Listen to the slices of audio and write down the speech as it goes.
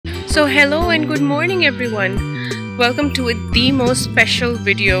So hello and good morning everyone. Welcome to the most special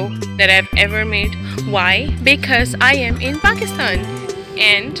video that I've ever made. Why? Because I am in Pakistan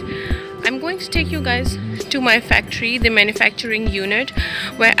and I'm going to take you guys to my factory, the manufacturing unit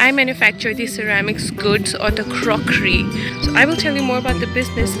where I manufacture the ceramics goods or the crockery. So I will tell you more about the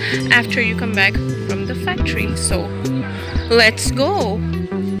business after you come back from the factory. So let's go.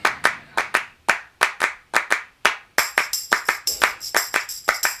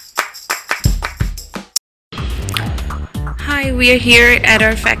 Hi, we are here at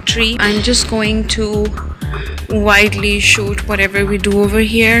our factory. I'm just going to widely shoot whatever we do over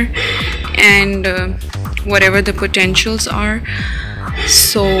here and whatever the potentials are.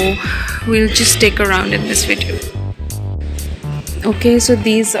 So we'll just stick around in this video. Okay, so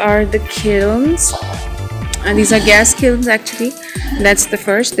these are the kilns, and these are gas kilns actually. That's the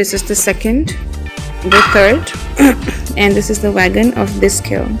first, this is the second, the third, and this is the wagon of this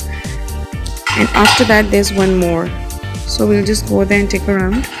kiln. And after that there's one more. So we'll just go there and take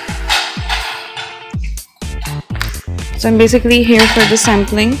around. So I'm basically here for the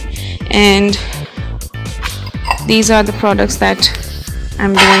sampling, and these are the products that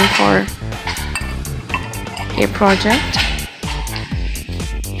I'm doing for a project.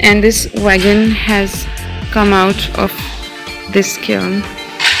 And this wagon has come out of this kiln.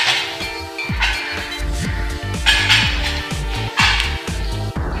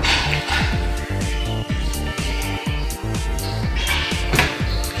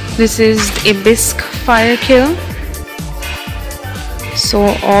 This is a bisque fire kiln. So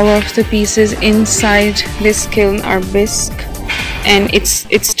all of the pieces inside this kiln are bisque, and it's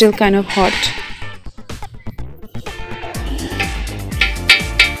still kind of hot.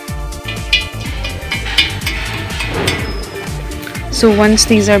 So once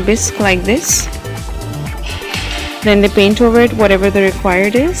these are bisque like this, then they paint over it whatever the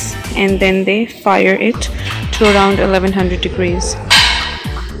required is, and then they fire it to around 1100 degrees.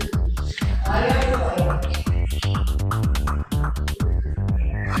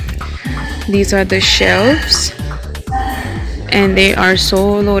 These are the shelves, and they are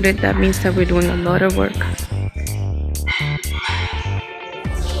so loaded. That means that we're doing a lot of work.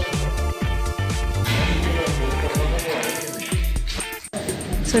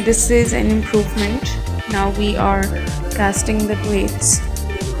 So this is an improvement. Now we are casting the plates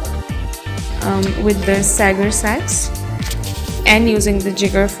with the sagger sacks and using the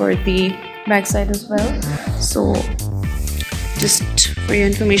jigger for the backside as well. So just for your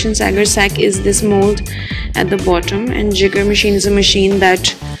information, sagger sack is this mold at the bottom, and jigger machine is a machine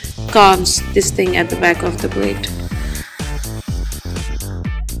that carves this thing at the back of the plate.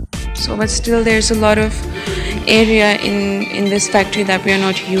 So but still there's a lot of area in this factory that we are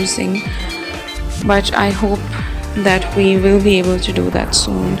not using, but I hope that we will be able to do that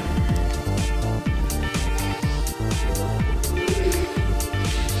soon.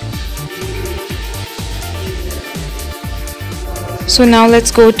 So now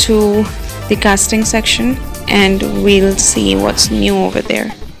let's go to the casting section and we'll see what's new over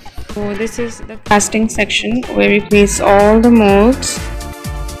there. So this is the casting section where we place all the molds,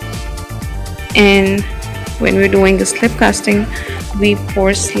 and when we're doing the slip casting we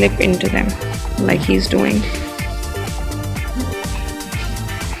pour slip into them like he's doing.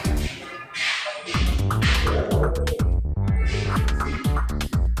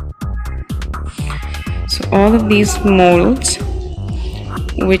 So all of these molds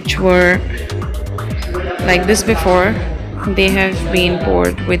which were like this before, they have been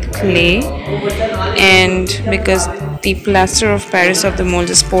poured with clay, and because the plaster of Paris of the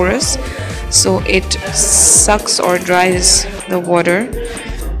mold is porous, so it sucks or dries the water,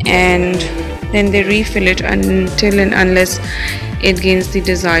 and then they refill it until and unless it gains the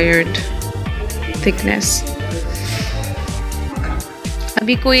desired thickness.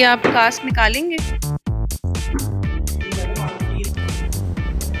 अभी कोई आप cast निकालेंगे?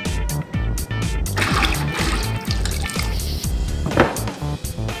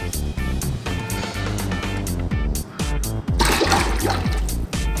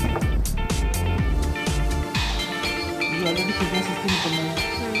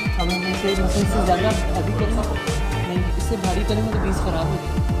 से ज़्यादा heavy करें नहीं, इससे भारी करें तो पीस खराब हो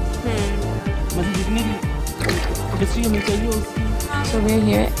जाएगा। मतलब जितनी इंडस्ट्री हमें चाहिए उसकी। So we're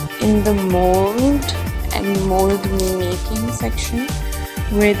here in the mold and mold making section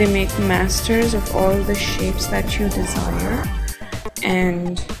where they make masters of all the shapes that you desire,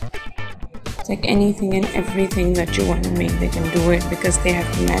 and it's like anything and everything that you want to make, they can do it because they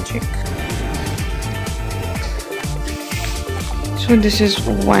have the magic. So this is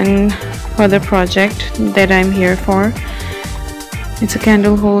one other project that I'm here for. It's a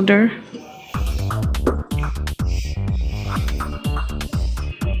candle holder.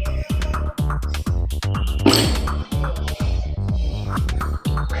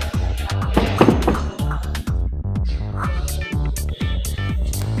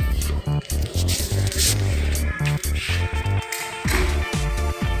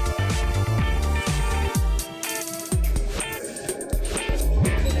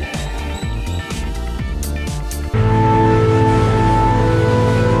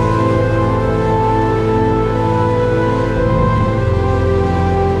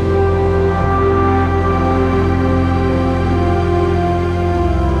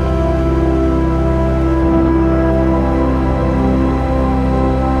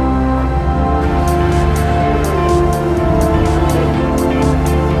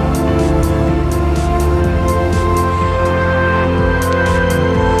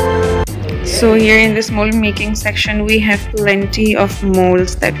 So here in this mold making section, we have plenty of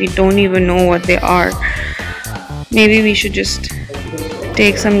molds that we don't even know what they are. Maybe we should just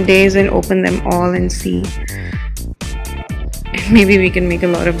take some days and open them all and see. And maybe we can make a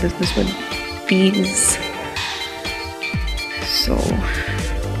lot of business with these. So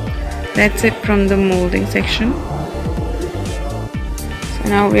that's it from the molding section. So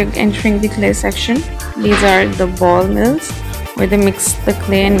now we're entering the clay section. These are the ball mills where they mix the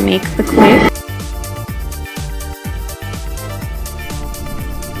clay and make the clay.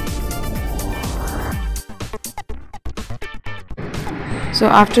 So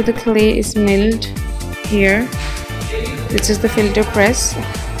after the clay is milled, here, this is the filter press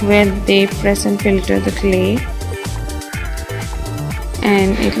where they press and filter the clay,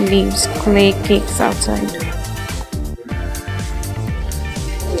 and it leaves clay cakes outside.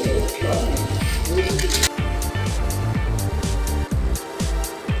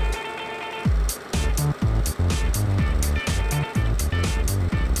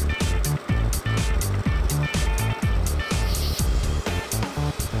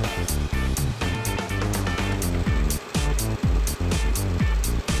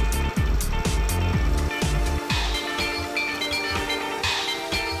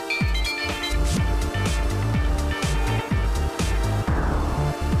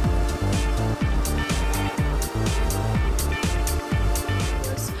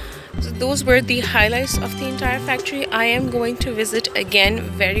 Those were the highlights of the entire factory. I am going to visit again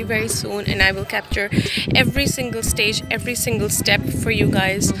very soon, and I will capture every single stage, every single step for you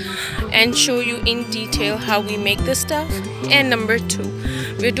guys and show you in detail how we make this stuff. And number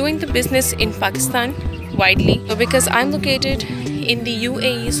 2, we're doing the business in Pakistan widely, so because I'm located in the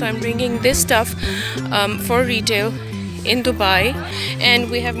UAE, so I'm bringing this stuff for retail in Dubai, and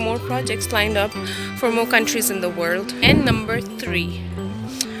we have more projects lined up for more countries in the world. And number 3,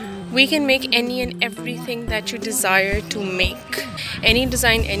 we can make any and everything that you desire to make. Any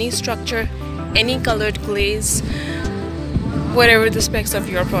design, any structure, any colored glaze, whatever the specs of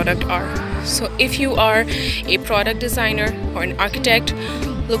your product are. So if you are a product designer or an architect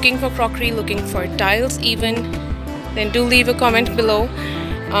looking for crockery, looking for tiles even, then do leave a comment below.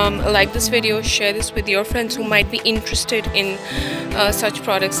 Like this video, share this with your friends who might be interested in such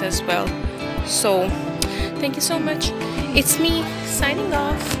products as well. So thank you so much. It's me signing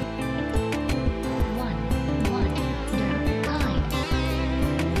off.